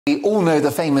We all know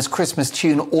the famous Christmas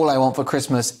tune, All I Want for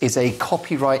Christmas, is a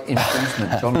copyright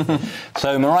infringement, Jonathan.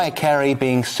 So Mariah Carey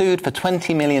being sued for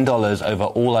 $20 million over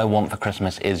All I Want for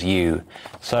Christmas Is You.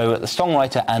 So the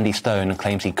songwriter Andy Stone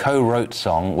claims he co-wrote a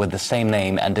song with the same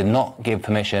name and did not give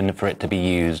permission for it to be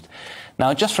used.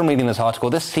 Now, just from reading this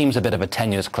article, this seems a bit of a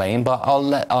tenuous claim, but I'll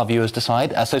let our viewers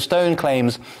decide. So Stone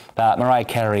claims that Mariah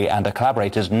Carey and her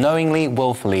collaborators knowingly,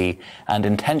 willfully and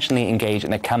intentionally engaged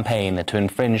in a campaign to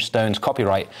infringe Stone's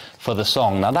copyright for the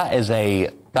song. Now, that is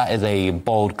a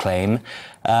bold claim,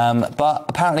 but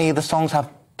apparently the songs have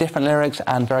different lyrics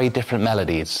and very different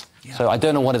melodies. Yeah. So I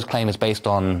don't know what his claim is based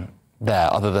on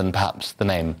there, other than perhaps the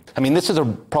name. I mean, this is a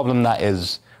problem that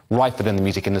is rife within the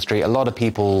music industry. A lot of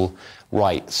people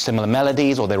write similar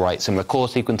melodies, or they write similar chord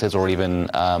sequences, or even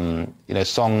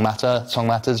song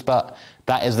matters. But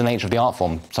that is the nature of the art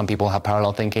form. Some people have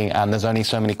parallel thinking, and there's only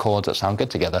so many chords that sound good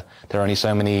together. There are only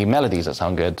so many melodies that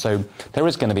sound good. So there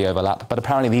is going to be overlap. But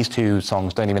apparently these two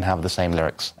songs don't even have the same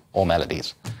lyrics or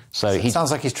melodies. So it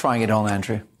sounds like he's trying it on,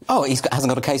 Andrew. Oh, he hasn't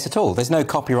got a case at all. There's no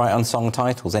copyright on song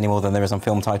titles any more than there is on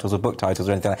film titles or book titles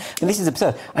or anything like that. And this is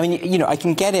absurd. I mean, I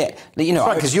can get it.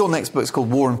 Right, because your next book's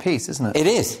called War and Peace, isn't it? It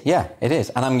is, yeah, it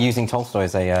is. And I'm using Tolstoy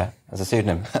as a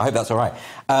pseudonym. I hope that's all right.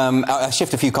 I'll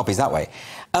shift a few copies that way.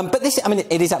 But this, I mean,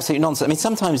 it is absolutely nonsense. I mean,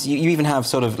 sometimes you even have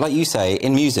sort of, like you say,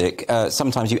 in music,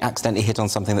 sometimes you accidentally hit on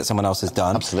something that someone else has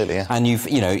done. Absolutely, yeah. And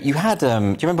you had, do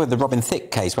you remember the Robin Thicke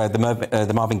case where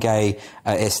the Marvin Gaye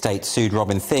estate sued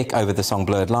Robin Thicke over the song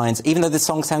Blurred Lines, even though the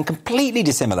songs sound completely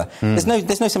dissimilar. There's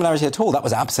no similarity at all. That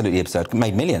was absolutely absurd. It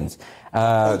made millions.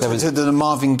 The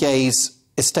Marvin Gaye's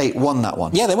estate won that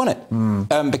one? Yeah, they won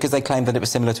it. Because they claimed that it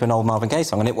was similar to an old Marvin Gaye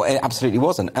song, and it absolutely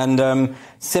wasn't. And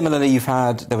similarly,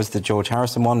 there was the George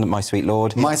Harrison one, My Sweet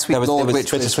Lord. My Sweet Lord,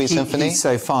 which was Sweet Symphony. He's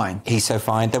So Fine. He's So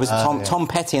Fine. There was Tom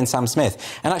Petty and Sam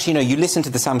Smith. And actually, you listen to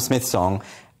the Sam Smith song,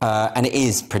 and it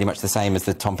is pretty much the same as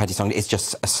the Tom Petty song. It's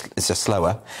just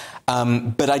slower.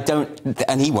 But I don't...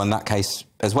 And he won that case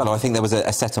as well. I think there was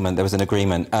a settlement, there was an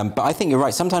agreement. But I think you're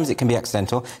right. Sometimes it can be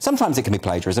accidental. Sometimes it can be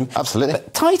plagiarism. Absolutely.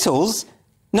 But titles...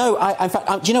 No, in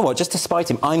fact, do you know what? Just to spite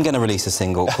him, I'm going to release a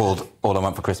single called All I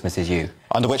Want for Christmas Is You.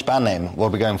 Under which band name? What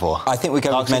are we going for? I think we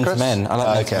go with Men to Men. I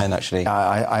like Men to Men, actually.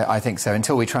 I think so.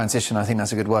 Until we transition, I think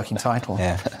that's a good working title.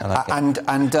 Yeah, I like it.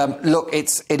 And look,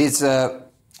 it is an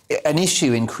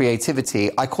issue in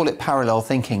creativity. I call it parallel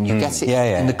thinking. You get it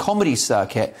in the comedy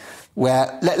circuit,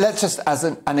 where, let's just, as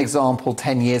an example,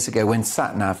 10 years ago when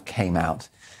Sat-Nav came out,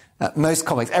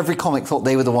 every comic thought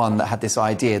they were the one that had this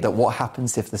idea that what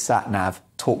happens if the Sat-Nav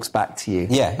talks back to you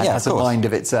and has a mind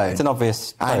of its own. It's an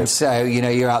obvious And hope. so,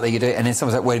 you're out there, you do it, and then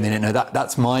someone's like, wait a minute, no,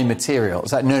 that's my material.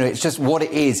 It's like, no, it's just what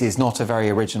it is not a very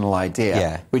original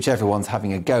idea, which everyone's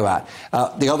having a go at.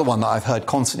 The other one that I've heard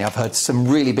constantly, I've heard some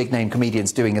really big-name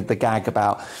comedians doing the gag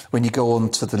about when you go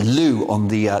onto the loo on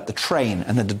the train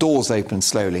and then the doors open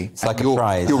slowly. It's like a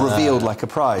prize. You're revealed like a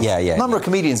prize. A number of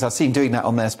comedians I've seen doing that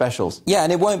on their specials. Yeah,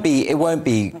 and it won't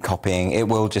be copying. It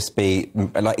will just be,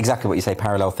 like exactly what you say,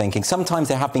 parallel thinking.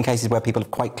 Sometimes there have been cases where people have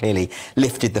quite clearly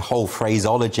lifted the whole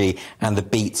phraseology and the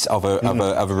beats of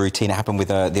a routine. It happened with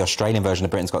the Australian version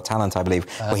of Britain's Got Talent, I believe,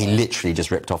 where he literally just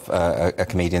ripped off a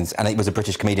comedian's, and it was a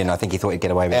British comedian. I think he thought he'd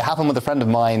get away with it. It happened with a friend of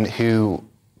mine who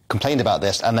complained about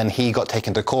this, and then he got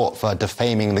taken to court for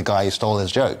defaming the guy who stole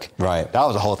his joke. Right. That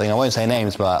was the whole thing. I won't say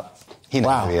names, but he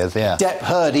knows who he is, yeah. Depp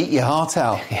Heard, eat your heart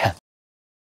out. Yeah.